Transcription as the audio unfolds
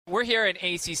we're here in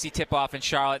ACC tip-off in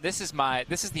Charlotte. This is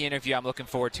the interview I'm looking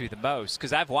forward to the most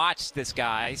because I've watched this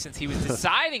guy since he was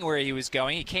deciding where he was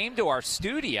going. He came to our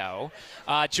studio.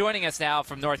 Joining us now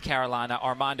from North Carolina,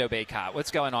 Armando Bacot.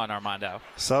 What's going on, Armando?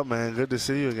 What's up, man? Good to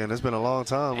see you again. It's been a long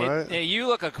time, right? You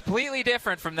look completely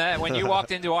different from that when you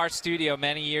walked into our studio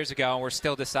many years ago, and we're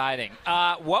still deciding.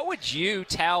 What would you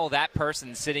tell that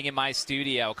person sitting in my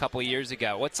studio a couple years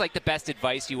ago? What's like the best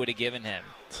advice you would have given him?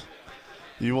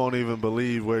 You won't even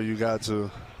believe where you got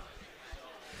to.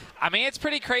 I mean, it's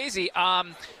pretty crazy.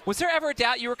 Was there ever a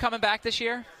doubt you were coming back this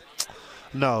year?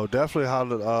 No, definitely how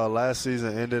the last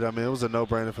season ended. I mean, it was a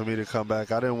no-brainer for me to come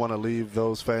back. I didn't want to leave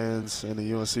those fans and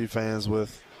the UNC fans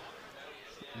with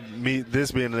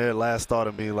this being their last thought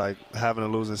of me, like having a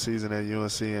losing season at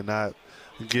UNC and not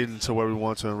getting to where we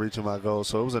want to and reaching my goals.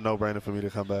 So it was a no-brainer for me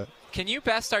to come back. Can you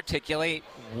best articulate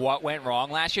what went wrong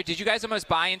last year? Did you guys almost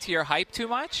buy into your hype too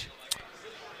much?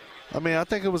 I mean, I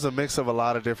think it was a mix of a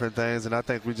lot of different things, and I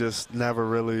think we just never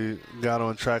really got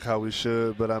on track how we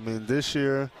should. But, I mean, this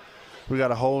year we got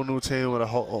a whole new team with a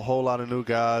whole lot of new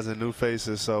guys and new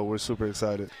faces, so we're super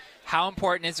excited. How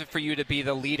important is it for you to be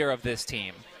the leader of this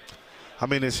team? I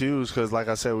mean, it's huge because, like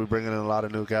I said, we're bringing in a lot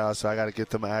of new guys, so I got to get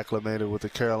them acclimated with the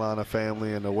Carolina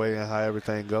family and the way and how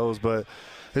everything goes. But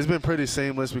it's been pretty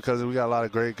seamless because we got a lot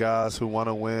of great guys who want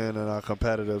to win and are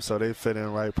competitive, so they fit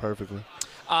in right perfectly.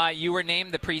 You were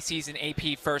named the preseason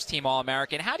AP first-team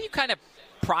All-American. How do you kind of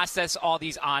process all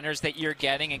these honors that you're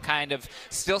getting and kind of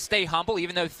still stay humble,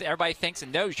 even though everybody thinks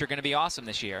and knows you're going to be awesome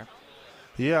this year?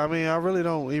 Yeah, I mean, I really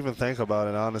don't even think about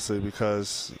it, honestly,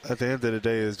 because at the end of the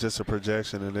day, it's just a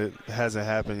projection, and it hasn't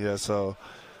happened yet. So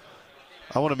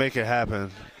I want to make it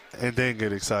happen and then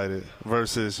get excited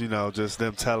versus, just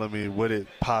them telling me what it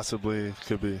possibly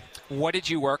could be. What did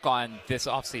you work on this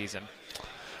offseason?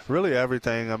 Really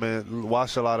everything. I mean,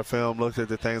 watched a lot of film, looked at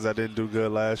the things I didn't do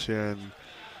good last year, and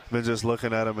been just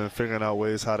looking at them and figuring out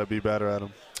ways how to be better at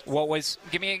them. Is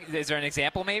there an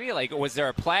example maybe? Like, was there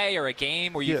a play or a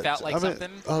game where you felt like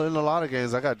something? In a lot of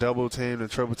games, I got double teamed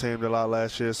and triple teamed a lot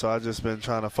last year, so I've just been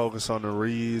trying to focus on the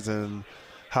reads and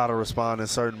how to respond in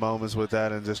certain moments with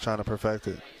that and just trying to perfect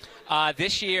it.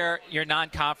 This year, your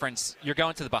non-conference, you're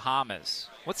going to the Bahamas.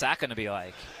 What's that going to be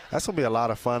like? That's going to be a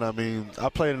lot of fun. I mean, I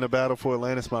played in the Battle for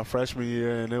Atlantis my freshman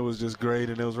year, and it was just great,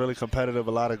 and it was really competitive,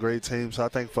 a lot of great teams. So I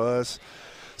think for us,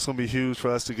 it's going to be huge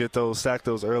for us to stack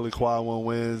those early quad one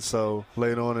wins. So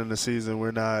later on in the season,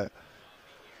 we're not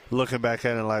looking back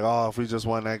at it like, if we just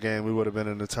won that game, we would have been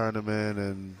in the tournament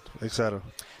and et cetera.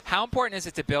 How important is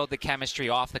it to build the chemistry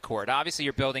off the court? Obviously,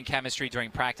 you're building chemistry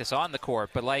during practice on the court,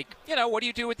 but, what do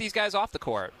you do with these guys off the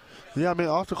court? Yeah, I mean,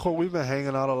 off the court, we've been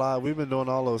hanging out a lot. We've been doing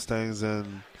all those things,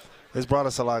 and it's brought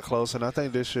us a lot closer. And I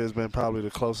think this year has been probably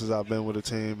the closest I've been with the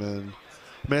team. And,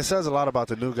 it says a lot about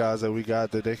the new guys that we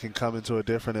got, that they can come into a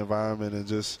different environment and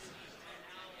just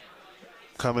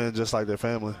come in just like their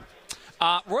family.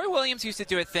 Roy Williams used to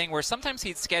do a thing where sometimes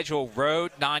he'd schedule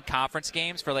road non-conference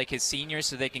games for his seniors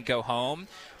so they can go home.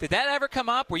 Did that ever come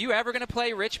up? Were you ever going to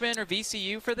play Richmond or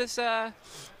VCU for this? I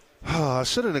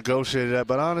should have negotiated that,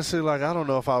 but honestly, I don't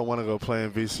know if I want to go play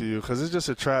in VCU because it's just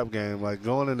a trap game.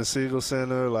 Going in the Siegel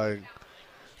Center,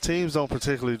 teams don't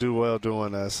particularly do well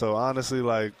doing that. So honestly,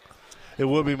 it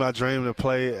would be my dream to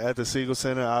play at the Siegel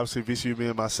Center. Obviously, VCU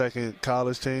being my second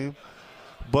college team,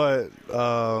 but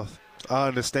I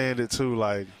understand it too.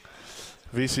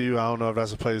 VCU, I don't know if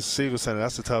that's a place. Siegel Center,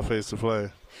 that's a tough place to play.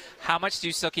 How much do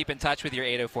you still keep in touch with your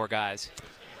 804 guys?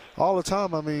 All the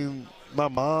time. I mean, my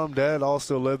mom, dad all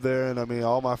still live there, and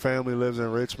all my family lives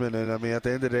in Richmond. And at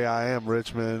the end of the day, I am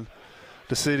Richmond.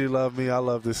 The city loved me. I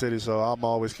love the city, so I'm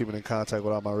always keeping in contact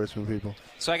with all my Richmond people.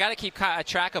 So I got to keep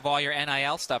track of all your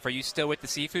NIL stuff. Are you still with the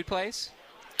seafood place?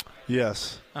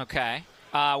 Yes. Okay.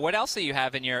 What else do you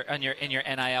have in your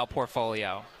NIL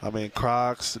portfolio?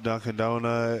 Crocs, Dunkin'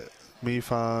 Donut,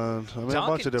 MeFon. A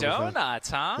bunch of different Donuts,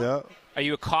 things. Huh? Yeah. Are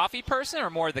you a coffee person or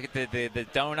more the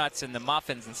donuts and the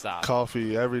muffins and stuff?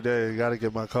 Coffee every day. Got to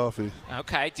get my coffee.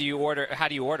 Okay. How do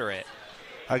you order it?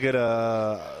 I get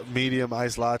a medium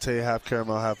iced latte, half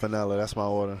caramel, half vanilla. That's my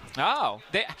order. Oh.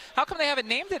 How come they haven't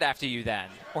named it after you then?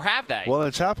 Or have they? Well,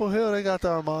 in Chapel Hill, they got the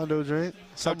Armando drink.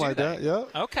 Something like that. Yep.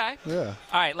 Okay. Yeah.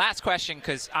 All right, last question,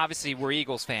 because obviously we're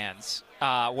Eagles fans.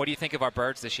 What do you think of our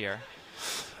Birds this year?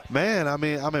 Man,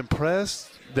 I'm impressed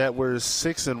that we're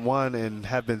 6-1 and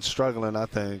have been struggling, I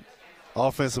think,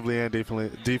 offensively and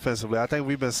defensively. I think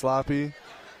we've been sloppy,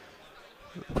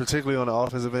 particularly on the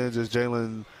offensive end, just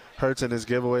Jalen Hurts in his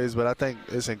giveaways, but I think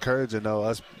it's encouraging, though,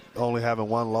 us only having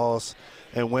one loss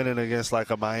and winning against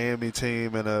like a Miami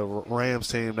team and a Rams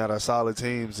team that are solid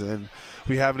teams, and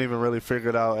we haven't even really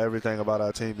figured out everything about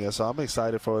our team yet. So I'm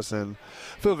excited for us and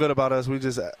feel good about us. We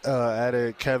just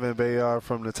added Kevin Bayard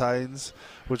from the Titans,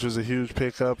 which was a huge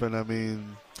pickup, and I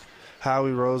mean, Howie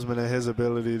Roseman and his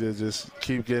ability to just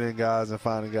keep getting guys and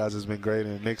finding guys has been great,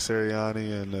 and Nick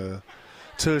Sirianni and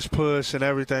Tush Push and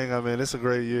everything. I mean, it's a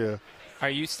great year. Are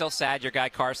you still sad your guy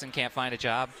Carson can't find a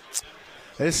job?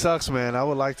 It sucks, man. I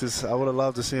would have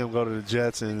loved to see him go to the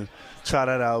Jets and try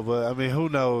that out. But, I mean, who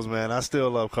knows, man. I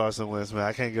still love Carson Wentz, man.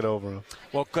 I can't get over him.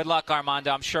 Well, good luck, Armando.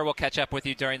 I'm sure we'll catch up with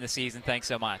you during the season. Thanks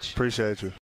so much. Appreciate you.